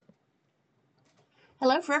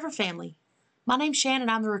Hello, Forever Family. My name's Shan, and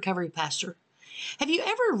I'm the recovery pastor. Have you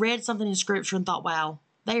ever read something in Scripture and thought, wow,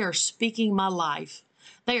 they are speaking my life?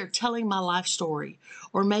 They are telling my life story.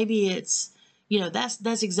 Or maybe it's,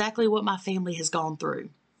 that's exactly what my family has gone through.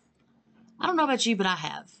 I don't know about you, but I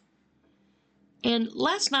have. And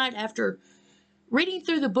last night, after reading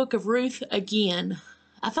through the book of Ruth again,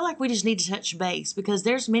 I feel like we just need to touch base because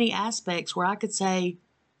there's many aspects where I could say,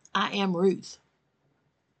 I am Ruth.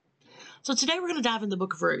 So today we're going to dive into the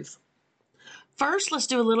book of Ruth. First, let's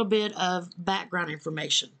do a little bit of background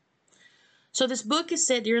information. So this book is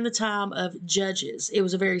set during the time of Judges. It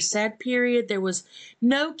was a very sad period. There was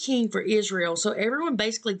no king for Israel, so everyone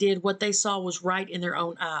basically did what they saw was right in their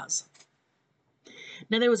own eyes.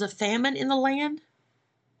 Now, there was a famine in the land,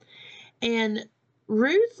 and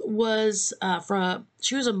Ruth was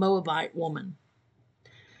she was a Moabite woman.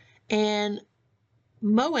 And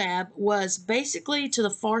Moab was basically to the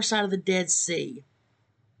far side of the Dead Sea.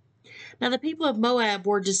 Now, the people of Moab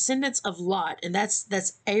were descendants of Lot, and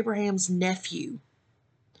that's Abraham's nephew.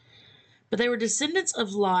 But they were descendants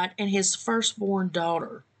of Lot and his firstborn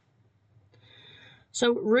daughter.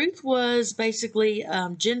 So Ruth was basically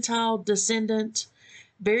Gentile descendant,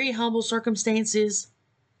 very humble circumstances.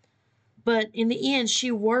 But in the end, she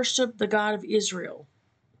worshiped the God of Israel,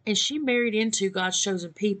 and she married into God's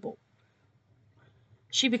chosen people.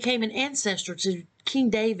 She became an ancestor to King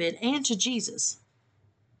David and to Jesus.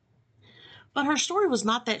 But her story was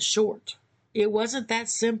not that short. It wasn't that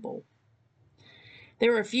simple.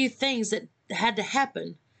 There were a few things that had to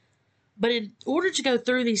happen. But in order to go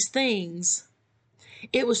through these things,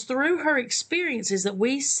 it was through her experiences that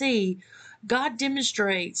we see God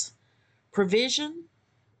demonstrates provision,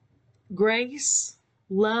 grace,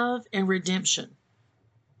 love, and redemption.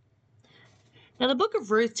 Now, the book of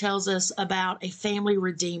Ruth tells us about a family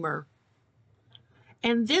redeemer.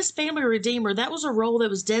 And this family redeemer, that was a role that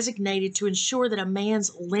was designated to ensure that a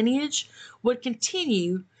man's lineage would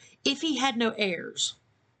continue if he had no heirs.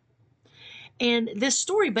 And this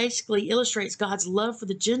story basically illustrates God's love for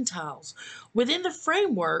the Gentiles within the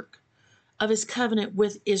framework of his covenant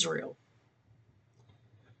with Israel.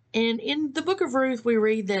 And in the book of Ruth, we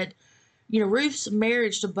read that, Ruth's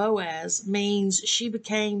marriage to Boaz means she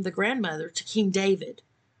became the grandmother to King David.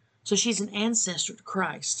 So she's an ancestor to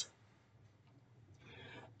Christ.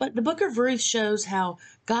 But the book of Ruth shows how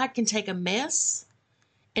God can take a mess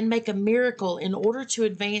and make a miracle in order to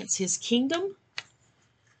advance his kingdom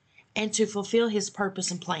and to fulfill his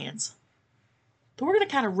purpose and plans. So we're going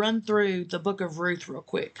to kind of run through the book of Ruth real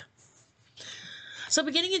quick. So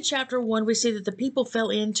beginning in chapter 1, we see that the people fell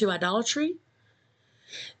into idolatry.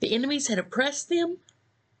 The enemies had oppressed them.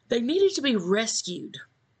 They needed to be rescued.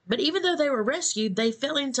 But even though they were rescued, they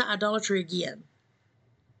fell into idolatry again.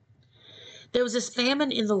 There was this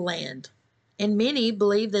famine in the land, and many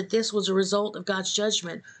believed that this was a result of God's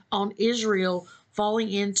judgment on Israel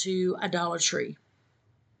falling into idolatry.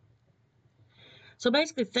 So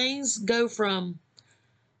basically, things go from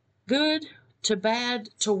good to bad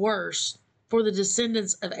to worse for the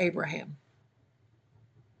descendants of Abraham.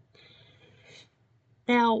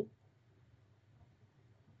 Now,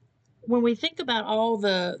 when we think about all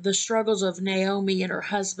the struggles of Naomi and her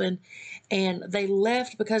husband, and they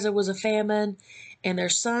left because it was a famine, and their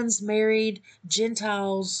sons married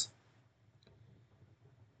Gentiles,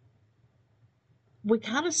 we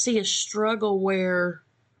kind of see a struggle where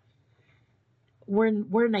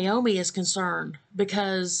Naomi is concerned,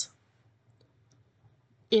 because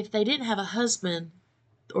if they didn't have a husband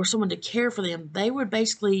or someone to care for them, they would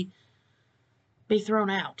basically be thrown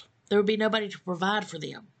out. There would be nobody to provide for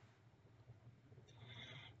them.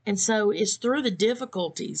 And so it's through the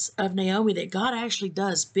difficulties of Naomi that God actually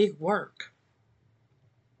does big work.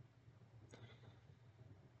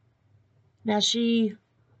 Now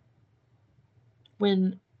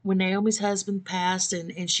when Naomi's husband passed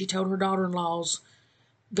and she told her daughter-in-laws,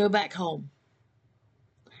 go back home.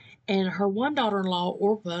 And her one daughter-in-law,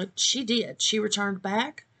 Orpah, she did. She returned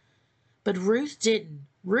back, but Ruth didn't.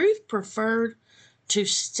 Ruth preferred to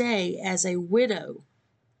stay as a widow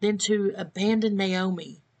than to abandon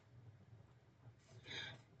Naomi.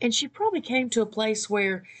 And she probably came to a place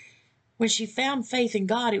where when she found faith in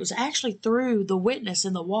God, it was actually through the witness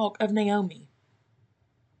and the walk of Naomi.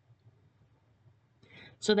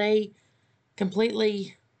 So they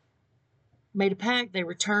completely made a pact. They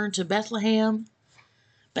returned to Bethlehem.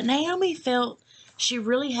 But Naomi felt she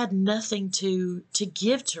really had nothing to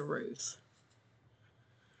give to Ruth.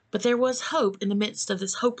 But there was hope in the midst of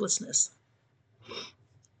this hopelessness.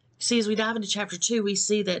 See, as we dive into chapter 2, we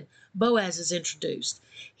see that Boaz is introduced.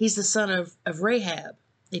 He's the son of Rahab.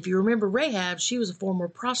 If you remember Rahab, she was a former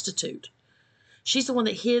prostitute. She's the one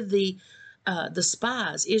that hid the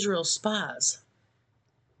spies, Israel's spies.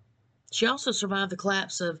 She also survived the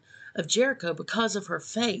collapse of Jericho because of her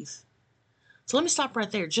faith. So let me stop right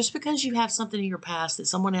there. Just because you have something in your past that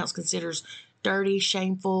someone else considers dirty,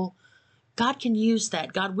 shameful, God can use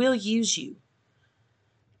that. God will use you,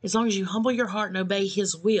 as long as you humble your heart and obey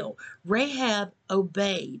his will. Rahab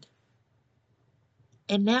obeyed.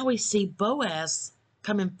 And now we see Boaz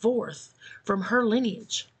coming forth from her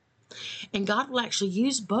lineage. And God will actually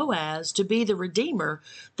use Boaz to be the redeemer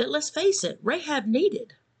that, let's face it, Rahab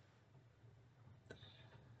needed.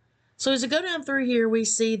 So as we go down through here, we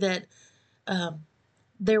see that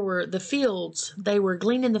there were the fields. They were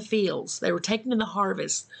gleaning the fields. They were taking in the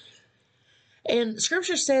harvest. And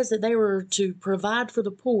Scripture says that they were to provide for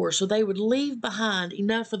the poor, so they would leave behind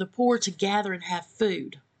enough for the poor to gather and have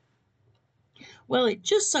food. Well, it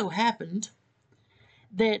just so happened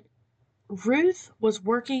that Ruth was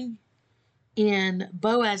working in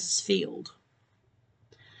Boaz's field.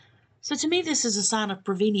 So to me, this is a sign of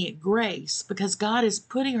prevenient grace, because God is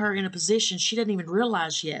putting her in a position she doesn't even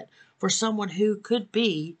realize yet for someone who could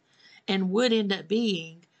be and would end up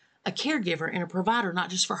being a caregiver and a provider, not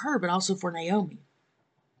just for her, but also for Naomi.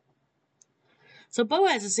 So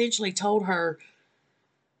Boaz essentially told her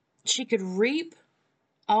she could reap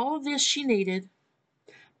all of this she needed,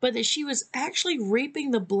 but that she was actually reaping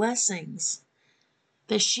the blessings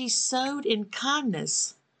that she sowed in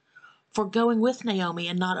kindness for going with Naomi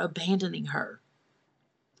and not abandoning her.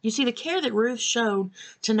 You see, the care that Ruth showed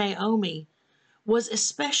to Naomi was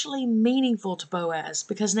especially meaningful to Boaz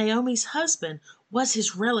because Naomi's husband was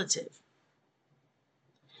his relative.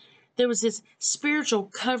 There was this spiritual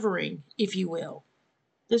covering, if you will.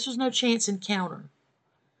 This was no chance encounter.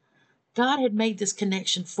 God had made this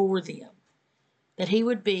connection for them, that he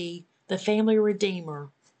would be the family redeemer,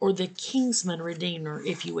 or the kinsman redeemer,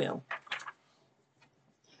 if you will.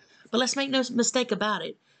 But let's make no mistake about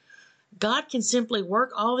it. God can simply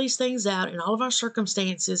work all these things out in all of our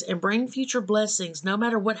circumstances and bring future blessings no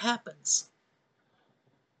matter what happens.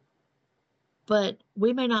 But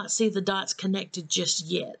we may not see the dots connected just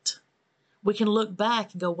yet. We can look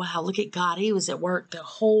back and go, wow, look at God. He was at work the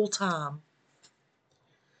whole time.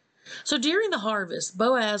 So during the harvest,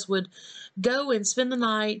 Boaz would go and spend the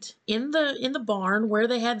night in the barn where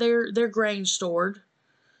they had their grain stored.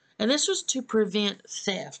 And this was to prevent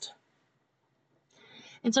theft.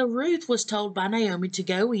 And so Ruth was told by Naomi to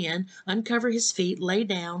go in, uncover his feet, lay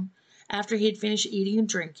down after he had finished eating and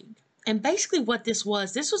drinking. And basically what this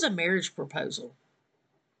was a marriage proposal.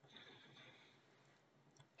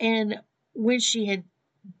 And when she had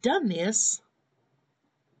done this,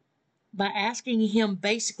 by asking him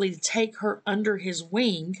basically to take her under his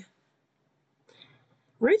wing,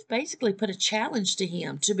 Ruth basically put a challenge to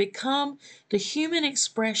him to become the human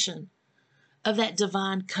expression of that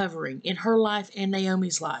divine covering in her life and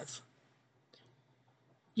Naomi's life.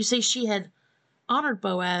 You see, she had honored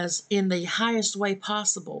Boaz in the highest way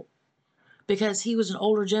possible because he was an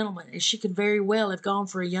older gentleman, and she could very well have gone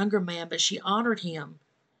for a younger man, but she honored him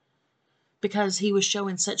because he was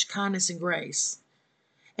showing such kindness and grace.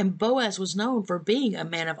 And Boaz was known for being a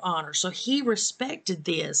man of honor, so he respected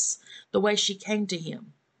this, the way she came to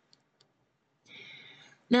him.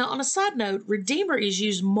 Now, on a side note, Redeemer is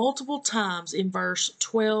used multiple times in verse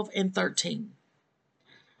 12 and 13.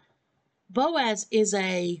 Boaz is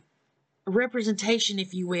a representation,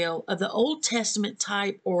 if you will, of the Old Testament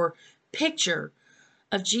type or picture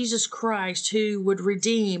of Jesus Christ, who would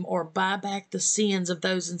redeem or buy back the sins of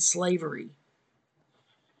those in slavery.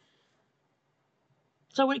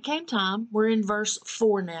 So when it came time, we're in verse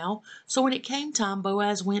 4 now. So when it came time,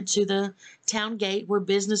 Boaz went to the town gate where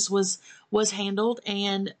business was handled,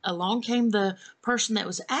 and along came the person that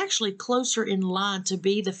was actually closer in line to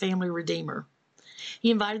be the family redeemer.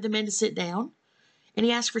 He invited the men to sit down, and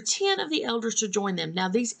he asked for 10 of the elders to join them. Now,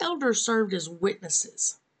 these elders served as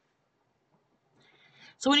witnesses.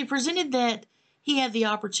 So when he presented that he had the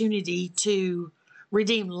opportunity to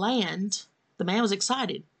redeem land, the man was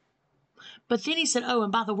excited. But then he said, oh,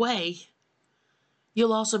 and by the way,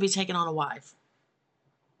 you'll also be taking on a wife.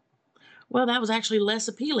 Well, that was actually less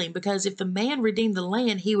appealing, because if the man redeemed the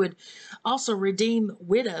land, he would also redeem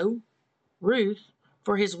widow Ruth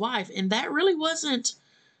for his wife. And that really wasn't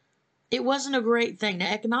a great thing.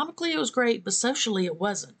 Now, economically it was great, but socially it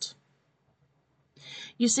wasn't.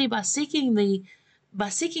 You see, by seeking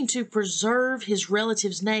to preserve his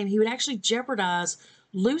relative's name, he would actually jeopardize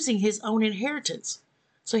losing his own inheritance.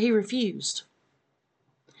 So he refused.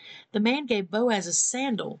 The man gave Boaz a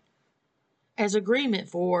sandal as agreement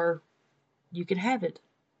for, you can have it.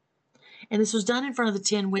 And this was done in front of the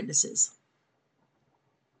 10 witnesses.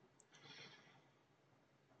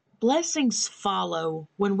 Blessings follow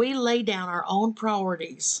when we lay down our own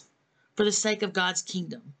priorities for the sake of God's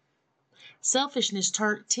kingdom. Selfishness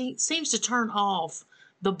seems to turn off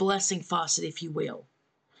the blessing faucet, if you will.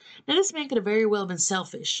 Now, this man could have very well been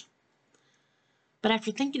selfish, but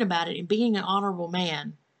after thinking about it and being an honorable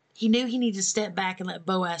man, he knew he needed to step back and let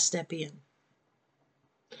Boaz step in.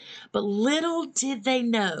 But little did they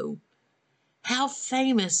know how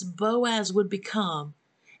famous Boaz would become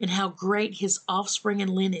and how great his offspring and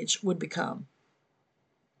lineage would become.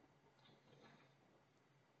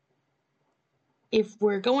 If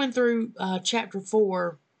we're going through chapter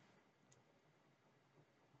 4,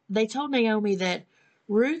 they told Naomi that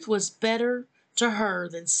Ruth was better to her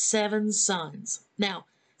than 7 sons. Now,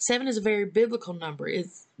 7 is a very biblical number. It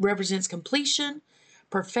represents completion,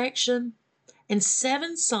 perfection, and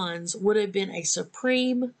 7 sons would have been a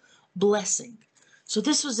supreme blessing. So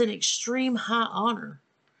this was an extreme high honor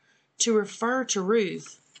to refer to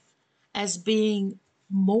Ruth as being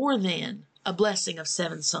more than a blessing of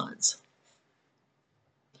 7 sons.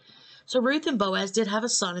 So Ruth and Boaz did have a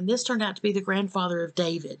son, and this turned out to be the grandfather of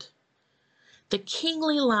David. The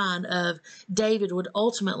kingly line of David would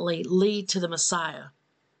ultimately lead to the Messiah.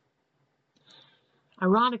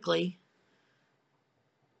 Ironically,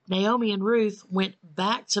 Naomi and Ruth went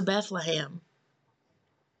back to Bethlehem.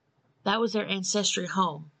 That was their ancestry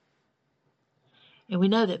home. And we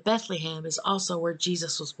know that Bethlehem is also where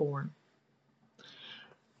Jesus was born.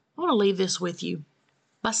 I want to leave this with you.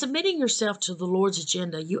 By submitting yourself to the Lord's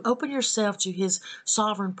agenda, you open yourself to His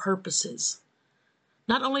sovereign purposes,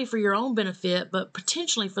 not only for your own benefit, but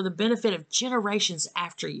potentially for the benefit of generations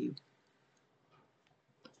after you.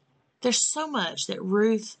 There's so much that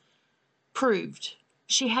Ruth proved.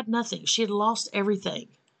 She had nothing. She had lost everything.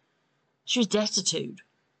 She was destitute.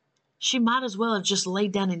 She might as well have just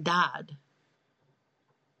laid down and died.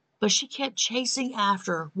 But she kept chasing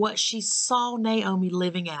after what she saw Naomi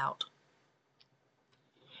living out.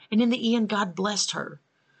 And in the end, God blessed her,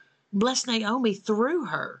 blessed Naomi through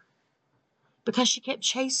her, because she kept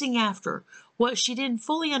chasing after what she didn't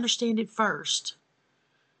fully understand at first.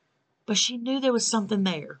 But she knew there was something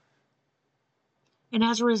there. And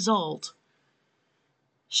as a result,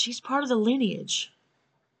 she's part of the lineage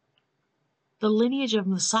of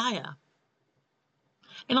Messiah.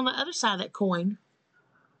 And on the other side of that coin,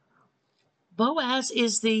 Boaz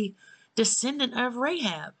is the descendant of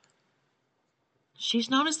Rahab.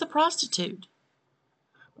 She's known as the prostitute.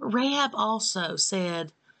 But Rahab also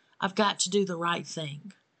said, I've got to do the right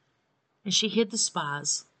thing. And she hid the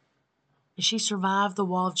spies. And she survived the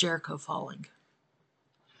wall of Jericho falling.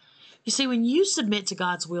 You see, when you submit to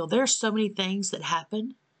God's will, there are so many things that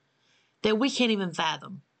happen that we can't even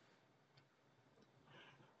fathom.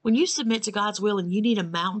 When you submit to God's will and you need a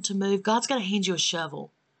mountain to move, God's going to hand you a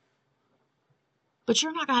shovel. But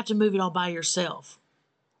you're not going to have to move it all by yourself.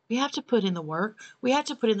 We have to put in the work. We have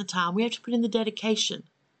to put in the time. We have to put in the dedication.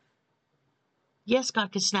 Yes,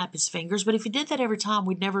 God could snap His fingers, but if He did that every time,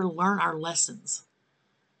 we'd never learn our lessons.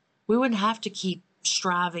 We wouldn't have to keep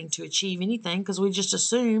striving to achieve anything because we just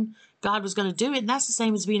assumed God was going to do it, and that's the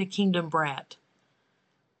same as being a kingdom brat.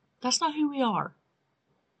 That's not who we are.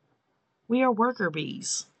 We are worker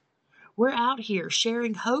bees. We're out here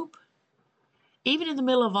sharing hope, even in the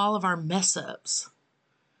middle of all of our mess-ups.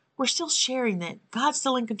 We're still sharing that God's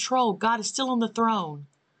still in control. God is still on the throne.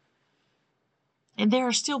 And there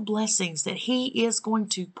are still blessings that He is going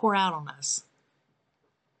to pour out on us.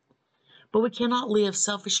 But we cannot live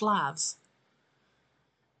selfish lives.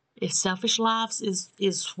 If selfish lives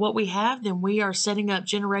is what we have, then we are setting up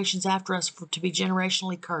generations after us to be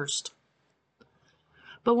generationally cursed.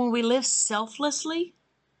 But when we live selflessly,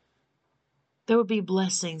 there will be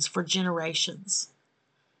blessings for generations.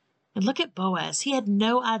 And look at Boaz. He had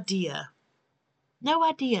no idea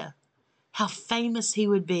how famous he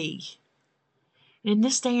would be. And in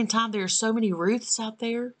this day and time, there are so many Ruths out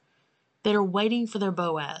there that are waiting for their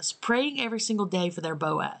Boaz, praying every single day for their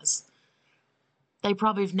Boaz. They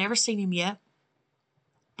probably have never seen him yet,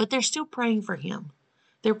 but they're still praying for him.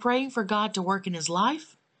 They're praying for God to work in his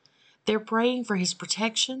life. They're praying for his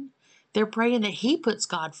protection. They're praying that he puts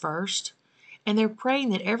God first. And they're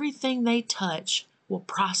praying that everything they touch will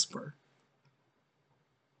prosper.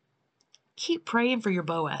 Keep praying for your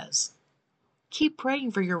Boaz. Keep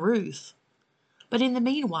praying for your Ruth. But in the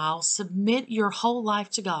meanwhile, submit your whole life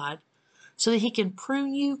to God so that He can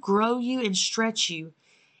prune you, grow you, and stretch you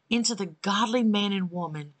into the godly man and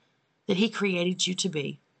woman that He created you to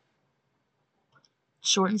be.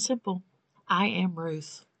 Short and simple, I am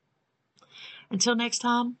Ruth. Until next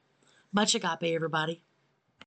time, much agape, everybody.